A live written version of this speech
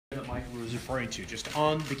Michael was referring to, just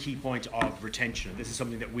on the key point of retention. This is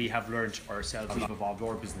something that we have learned ourselves. We've evolved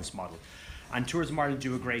our business model, and Tourism Ireland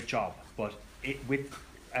do a great job. But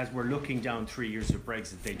as we're looking down 3 years of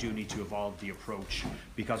Brexit, they do need to evolve the approach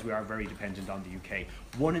because we are very dependent on the UK.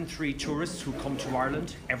 1 in 3 tourists who come to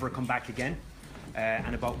Ireland ever come back again.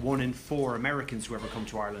 And about 1 in 4 Americans who ever come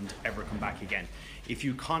to Ireland ever come back again. If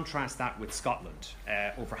you contrast that with Scotland,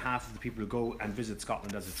 over half of the people who go and visit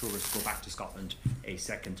Scotland as a tourist go back to Scotland a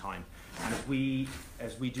second time. And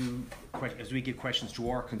as we give questions to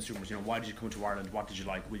our consumers, you know, why did you come to Ireland? What did you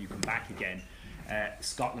like? Will you come back again?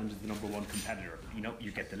 Scotland is the #1 competitor. You know,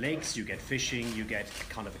 you get the lakes, you get fishing, you get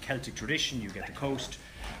kind of a Celtic tradition, you get the coast,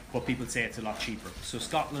 but people say it's a lot cheaper. So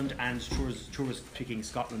Scotland and tourists picking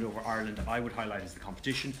Scotland over Ireland, I would highlight as the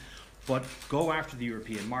competition. But go after the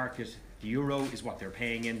European market. The euro is what they're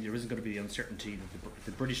paying in. There isn't going to be the uncertainty that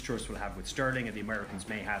the British tourists will have with sterling and the Americans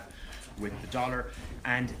may have with the dollar.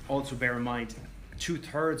 And also bear in mind,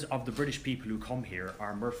 2/3 of the British people who come here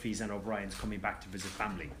are Murphys and O'Briens coming back to visit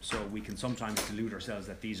family. So we can sometimes delude ourselves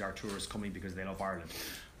that these are tourists coming because they love Ireland.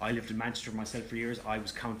 I lived in Manchester myself for years. I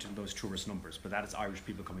was counting those tourist numbers, but that is Irish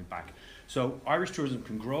people coming back. So Irish tourism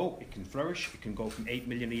can grow, it can flourish, it can go from 8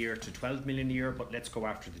 million a year to 12 million a year, but let's go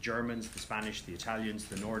after the Germans, the Spanish, the Italians,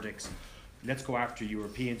 the Nordics. Let's go after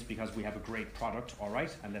Europeans because we have a great product, all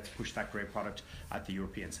right? And let's push that great product at the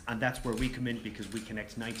Europeans. And that's where we come in because we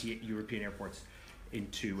connect 98 European airports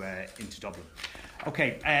into Dublin.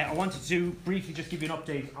 Okay, I wanted to briefly just give you an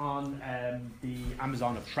update on the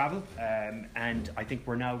Amazon of travel, and I think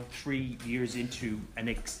we're now 3 years into an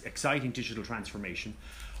exciting digital transformation.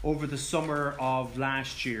 Over the summer of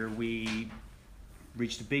last year, we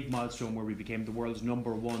reached a big milestone where we became the world's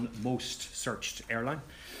 #1 most searched airline.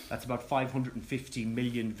 That's about 550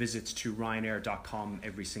 million visits to Ryanair.com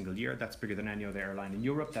every single year. That's bigger than any other airline in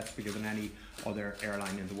Europe. That's bigger than any other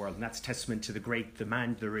airline in the world. And that's testament to the great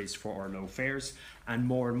demand there is for our low fares and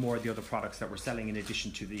more the other products that we're selling in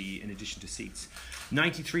addition to seats.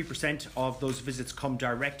 93% of those visits come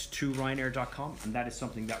direct to Ryanair.com, and that is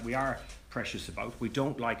something that we are precious about. We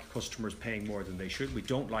don't like customers paying more than they should. We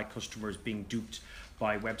don't like customers being duped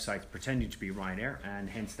by websites pretending to be Ryanair, and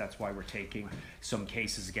hence that's why we're taking some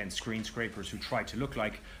cases against screen scrapers who try to look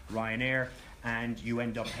like Ryanair, and you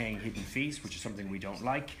end up paying hidden fees, which is something we don't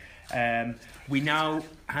like. We now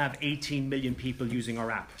have 18 million people using our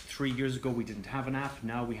app. 3 years ago we didn't have an app.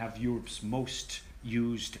 Now we have Europe's most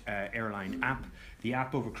used airline app. The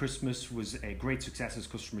app over Christmas was a great success as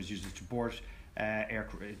customers used it to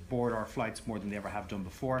board our flights more than they ever have done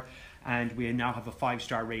before, and we now have a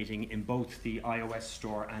 5-star rating in both the iOS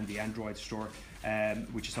store and the Android store,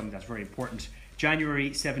 which is something that's very important.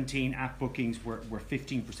 January 17 app bookings were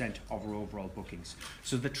 15% of our overall bookings.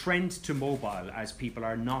 So the trend to mobile, as people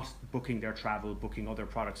are not booking their travel, booking other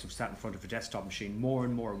products who've sat in front of a desktop machine, more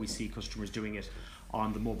and more we see customers doing it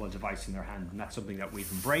on the mobile device in their hand, and that's something that we've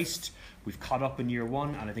embraced. We've caught up in year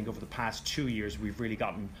 1, and I think over the past 2 years we've really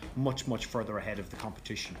gotten much further ahead of the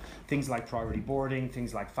competition. Things like priority boarding,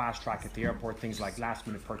 things like fast track at the airport, things like last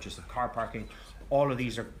minute purchase of car parking, all of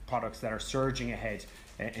these are products that are surging ahead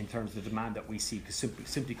in terms of the demand that we see, because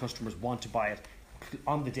simply customers want to buy it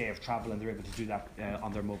on the day of travel, and they're able to do that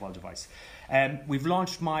on their mobile device. We've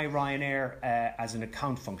launched My Ryanair as an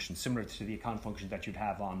account function, similar to the account function that you'd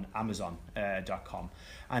have on Amazon.com.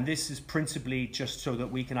 And this is principally just so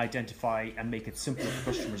that we can identify and make it simpler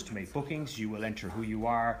for customers to make bookings. You will enter who you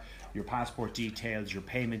are, your passport details, your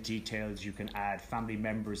payment details. You can add family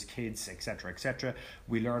members, kids, etc., etc.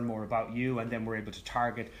 We learn more about you, and then we're able to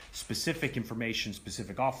target specific information,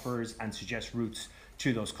 specific offers, and suggest routes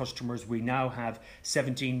to those customers. We now have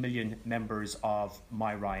 17 million members of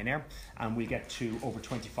My Ryanair, and we get to over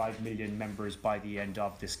 25 million members by the end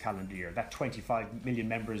of this calendar year. That 25 million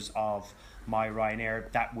members of My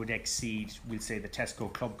Ryanair, that would exceed, we'll say, the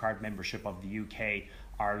Tesco Club Card membership of the UK,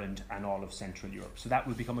 Ireland, and all of Central Europe. So that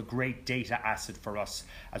will become a great data asset for us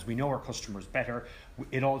as we know our customers better.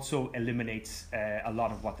 It also eliminates a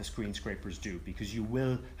lot of what the screen scrapers do, because you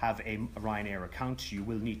will have a Ryanair account. You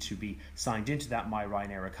will need to be signed into that My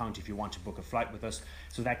Ryanair account if you want to book a flight with us.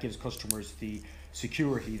 So that gives customers the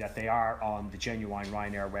security that they are on the genuine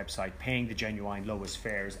Ryanair website, paying the genuine lowest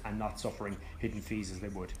fares and not suffering hidden fees as they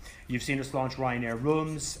would. You've seen us launch Ryanair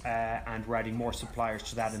Rooms, and we're adding more suppliers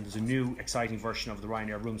to that, and there's a new exciting version of the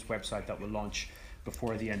Ryanair Rooms website that will launch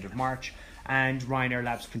before the end of March. And Ryanair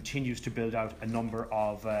Labs continues to build out a number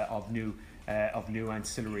of new of new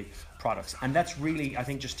ancillary products. And that's really, I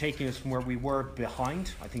think, just taking us from where we were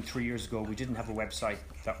behind. I think 3 years ago we didn't have a website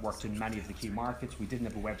that worked in many of the key markets. We didn't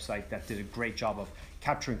have a website that did a great job of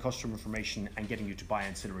capturing customer information and getting you to buy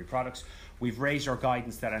ancillary products. We've raised our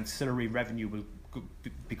guidance that ancillary revenue will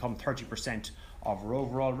become 30% of our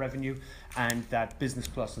overall revenue, and that Business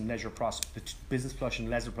Plus and Leisure Plus, the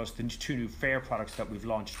two new fare products that we've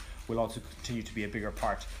launched, will also continue to be a bigger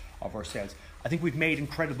part of our sales. I think we've made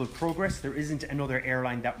incredible progress. There isn't another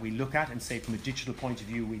airline that we look at and say from a digital point of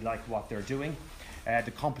view we like what they're doing.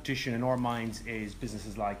 The competition in our minds is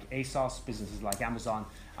businesses like ASOS, businesses like Amazon,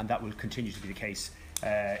 and that will continue to be the case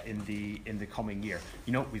in the coming year.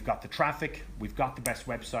 You know, we've got the traffic, we've got the best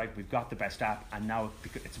website, we've got the best app, and now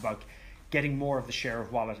it's about getting more of the share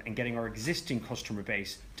of wallet and getting our existing customer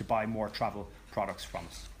base to buy more travel products from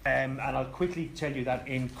us. And I'll quickly tell you that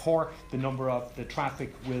in Cork, the number of the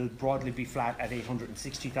traffic will broadly be flat at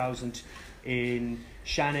 860,000. In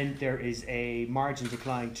Shannon, there is a margin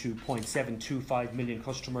decline to 0.725 million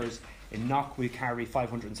customers. In Knock, we'll carry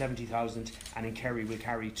 570,000, and in Kerry, we'll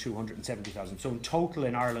carry 270,000. So in total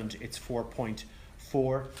in Ireland, it's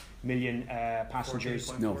 4.4 million passengers.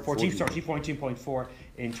 14.4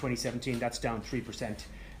 in 2017. That's down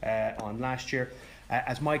 3% on last year.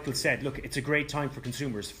 As Michael said, look, it's a great time for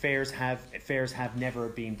consumers. Fares have never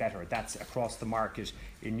been better. That's across the market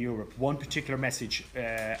in Europe. One particular message,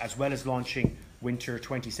 as well as launching winter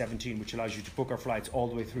 2017, which allows you to book our flights all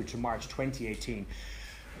the way through to March 2018,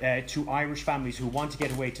 to Irish families who want to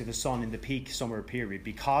get away to the sun in the peak summer period.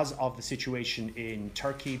 Because of the situation in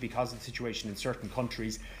Turkey, because of the situation in certain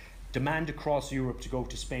countries, demand across Europe to go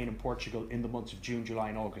to Spain and Portugal in the months of June, July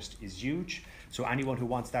and August is huge. So anyone who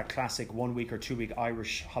wants that classic 1 week or 2 week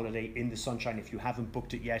Irish holiday in the sunshine, if you haven't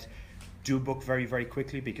booked it yet, do book very, very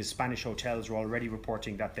quickly, because Spanish hotels are already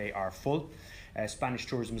reporting that they are full. Spanish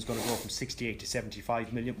tourism is going to grow from 68 to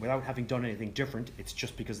 75 million without having done anything different. It's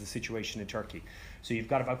just because of the situation in Turkey. So you've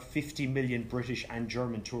got about 50 million British and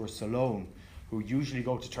German tourists alone who usually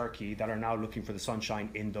go to Turkey that are now looking for the sunshine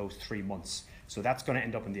in those 3 months. So that's going to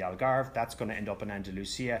end up in the Algarve, that's going to end up in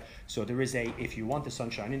Andalusia. So there is if you want the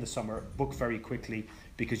sunshine in the summer, book very quickly,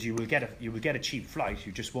 because you will get a cheap flight,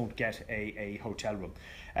 you just won't get a hotel room.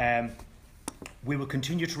 We will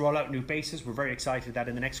continue to roll out new bases. We're very excited that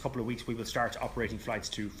in the next couple of weeks we will start operating flights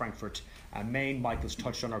to Frankfurt and Maine. Michael's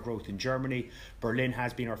touched on our growth in Germany. Berlin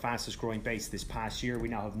has been our fastest growing base this past year. We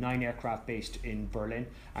now have 9 aircraft based in Berlin,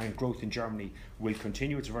 and growth in Germany will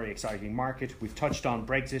continue. It's a very exciting market. We've touched on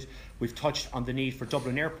Brexit. We've touched on the need for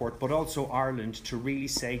Dublin Airport, but also Ireland, to really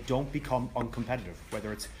say don't become uncompetitive.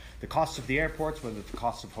 Whether it's the cost of the airports, whether it's the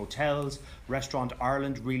cost of hotels, restaurant,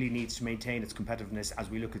 Ireland really needs to maintain its competitiveness as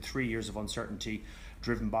we look at 3 years of uncertainty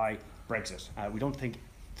driven by Brexit. We don't think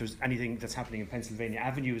there's anything that's happening in Pennsylvania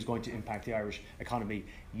Avenue is going to impact the Irish economy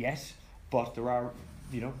yet, but there are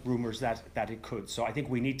rumours that it could. So I think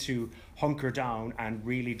we need to hunker down and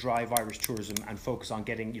really drive Irish tourism and focus on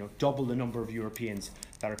getting double the number of Europeans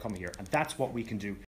that are coming here, and that's what we can do.